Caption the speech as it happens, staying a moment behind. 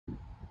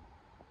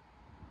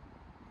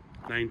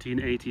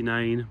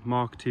1989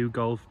 Mark II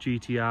Golf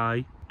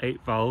GTI 8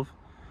 valve,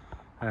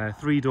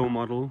 3-door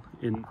model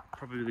in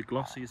probably the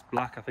glossiest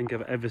black I think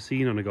I've ever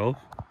seen on a Golf.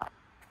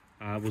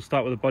 We'll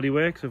start with the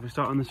bodywork. So if we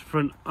start on this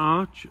front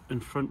arch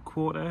and front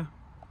quarter,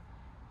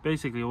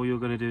 basically all you're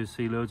going to do is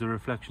see loads of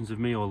reflections of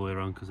me all the way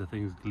around because the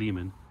thing's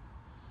gleaming.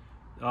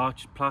 The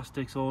arch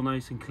plastic's all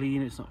nice and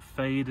clean, it's not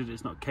faded,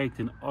 it's not caked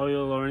in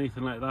oil or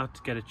anything like that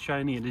to get it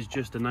shiny. It is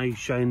just a nice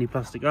shiny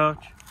plastic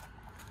arch.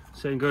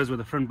 Same goes with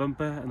the front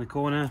bumper and the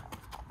corner.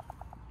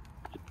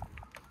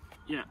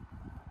 Yeah,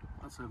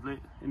 that's lovely.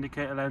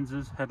 Indicator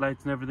lenses,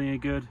 headlights and everything are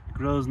good.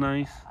 Grille's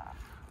nice.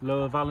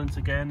 Lower valance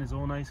again is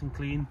all nice and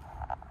clean.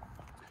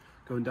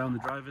 Going down the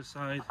driver's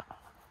side,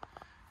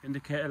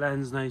 indicator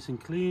lens nice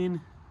and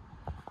clean.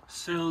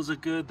 Sills are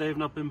good, they've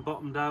not been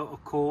bottomed out or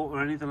caught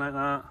or anything like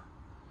that.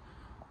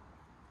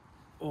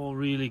 All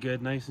really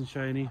good, nice and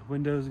shiny.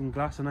 Windows and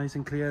glass are nice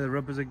and clear. The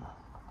rubbers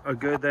are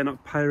good, they're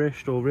not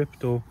perished or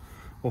ripped or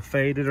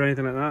faded or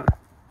anything like that.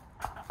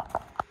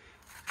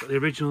 Got the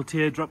original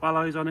teardrop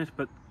alloys on it,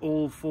 but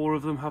all 4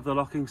 of them have the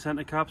locking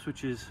center caps,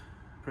 which is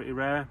pretty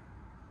rare.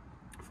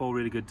 4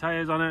 really good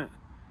tires on it.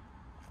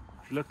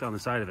 If you look down the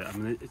side of it, I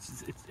mean,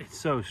 it's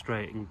so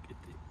straight, and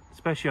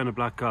especially on a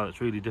black car,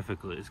 it's really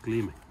difficult. It's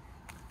gleaming.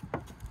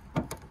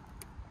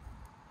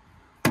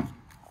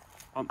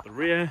 On the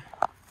rear,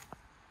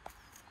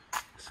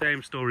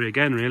 same story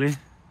again, really.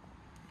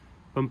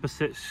 Bumper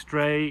sits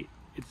straight.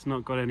 It's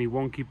not got any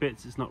wonky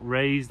bits. It's not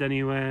raised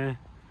anywhere.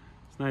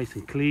 It's nice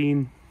and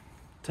clean.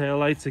 Tail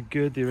lights are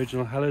good. The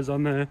original Heller's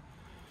on there.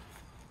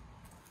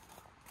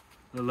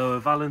 The lower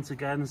valance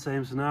again,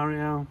 same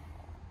scenario.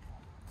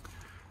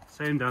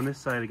 Same down this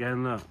side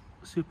again. Look,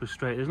 super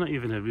straight. There's not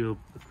even a real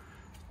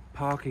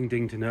parking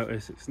ding to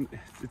notice.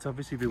 It's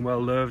obviously been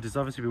well loved. It's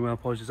obviously been well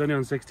polished. It's only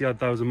on 60-odd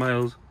thousand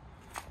miles.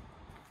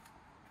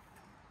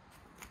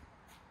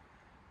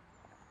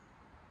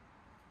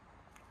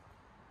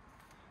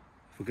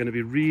 If we're going to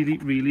be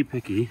really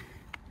picky,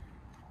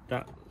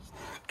 that's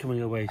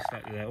coming away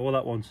slightly there. All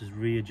that wants is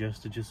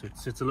readjusted just so it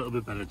sits a little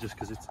bit better, just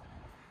because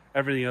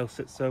everything else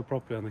sits so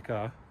properly on the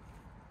car.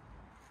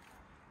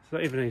 There's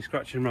not even any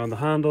scratching around the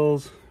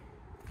handles.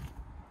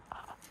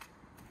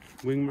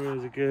 Wing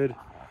mirrors are good.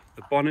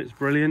 The bonnet's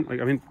brilliant. Like,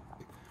 I mean,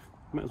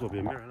 might as well be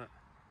a mirror,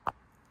 that.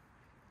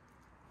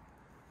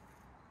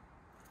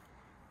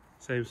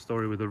 Same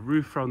story with the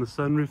roof around the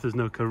sunroof. There's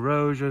no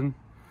corrosion.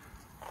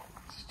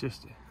 It's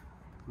just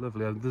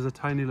lovely. There's a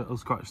tiny little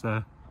scratch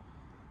there.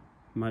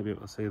 You might be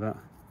able to see that.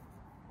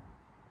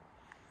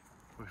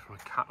 Probably from a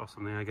cat or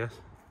something, I guess.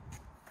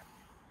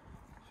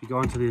 If you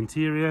go into the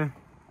interior,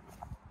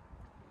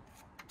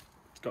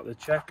 it's got the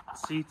check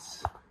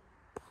seats.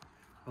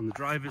 On the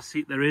driver's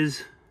seat there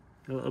is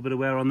a little bit of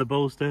wear on the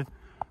bolster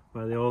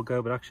where they all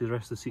go, but actually the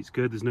rest of the seat's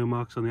good. There's no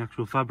marks on the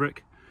actual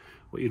fabric.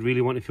 What you'd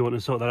really want if you want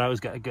to sort that out is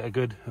get a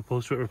good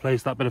upholstery,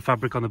 replace that bit of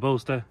fabric on the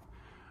bolster,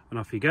 and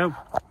off you go.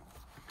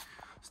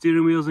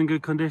 Steering wheel's in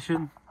good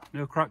condition,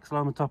 no cracks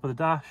along the top of the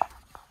dash.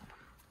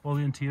 All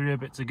the interior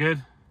bits are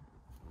good.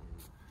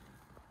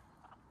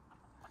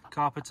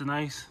 Carpets are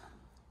nice.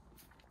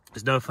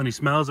 There's no funny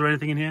smells or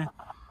anything in here.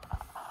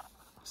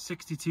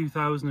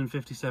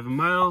 62,057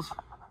 miles.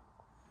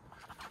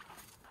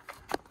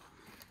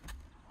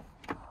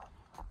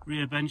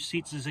 Rear bench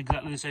seats is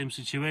exactly the same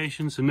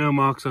situation, so no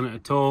marks on it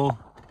at all.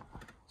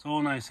 It's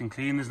all nice and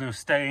clean, there's no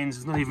stains,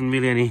 there's not even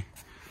really any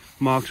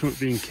marks from it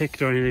being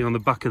kicked or anything on the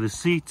back of the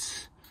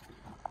seats.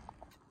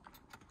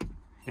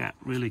 Yeah,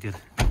 really good.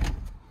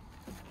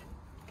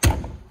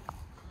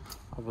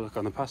 Have a look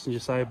on the passenger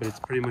side, but it's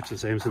pretty much the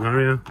same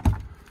scenario.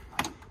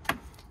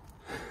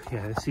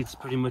 Yeah, the seat's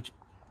pretty much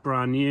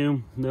brand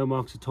new, no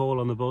marks at all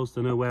on the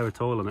bolster, no wear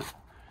at all on it.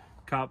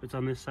 Carpets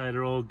on this side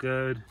are all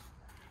good.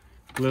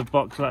 Glove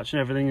box latch and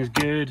everything is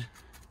good.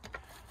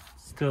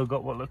 Still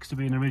got what looks to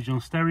be an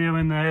original stereo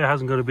in there. It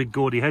hasn't got a big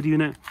gaudy head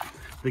unit.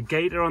 The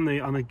gator on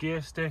the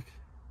gear stick,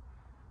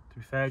 to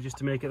be fair, just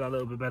to make it that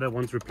little bit better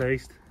once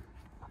replaced.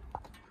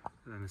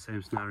 And then the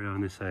same scenario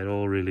on this side,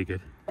 all really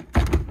good.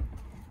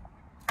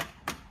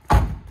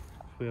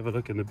 If we have a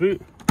look in the boot,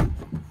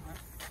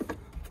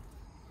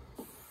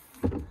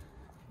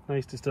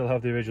 nice to still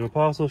have the original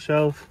parcel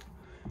shelf.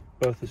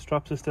 Both the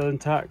straps are still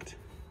intact.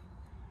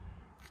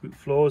 Boot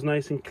floor is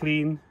nice and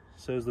clean,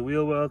 so is the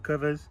wheel well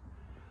covers.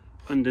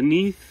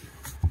 Underneath,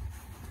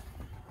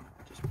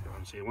 just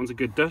see, it wants a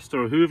good dust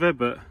or a hoover,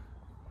 but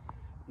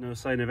no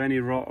sign of any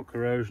rot or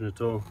corrosion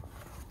at all.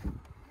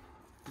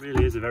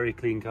 Really is a very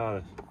clean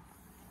car.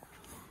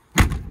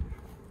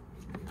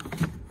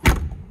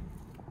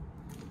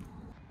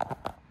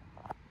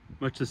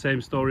 Much the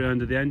same story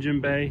under the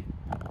engine bay.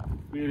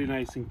 Really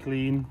nice and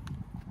clean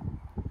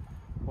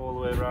all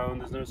the way around.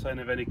 There's no sign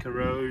of any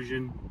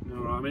corrosion.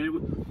 No, I mean,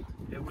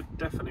 it would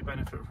definitely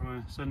benefit from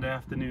a Sunday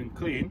afternoon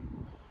clean,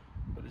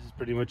 but this is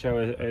pretty much how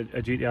a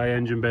GTI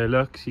engine bay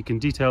looks. You can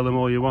detail them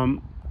all you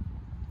want,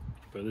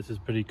 but this is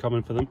pretty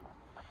common for them.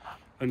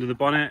 Under the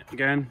bonnet,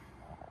 again,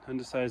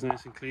 underside's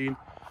nice and clean.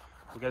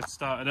 We'll get it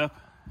started up.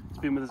 It's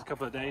been with us a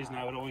couple of days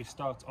now. It always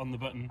starts on the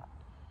button.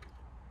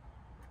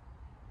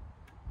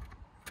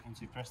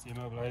 Once you press the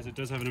immobiliser, it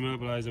does have an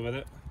immobiliser with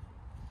it.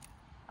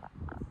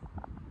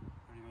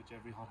 Pretty much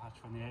every hot hatch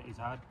from the 80s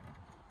had.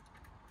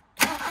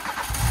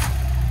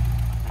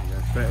 There you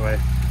go, straight away.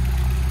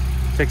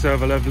 Ticks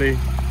over lovely.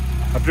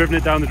 I've driven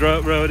it down the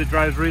road, it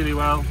drives really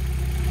well.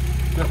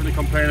 Nothing to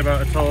complain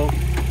about at all.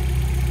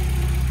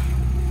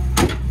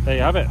 There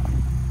you have it.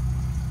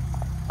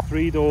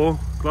 3-door,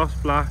 gloss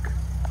black,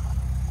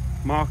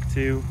 Mark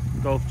II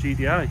Golf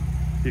GTI.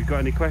 If you've got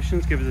any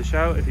questions, give us a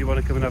shout. If you want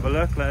to come and have a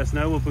look, let us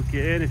know, we'll book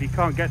you in. If you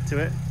can't get to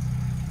it,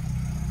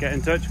 get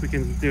in touch. We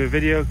can do a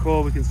video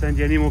call, we can send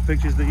you any more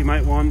pictures that you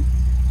might want.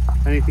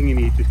 Anything you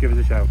need, just give us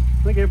a shout.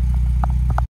 Thank you.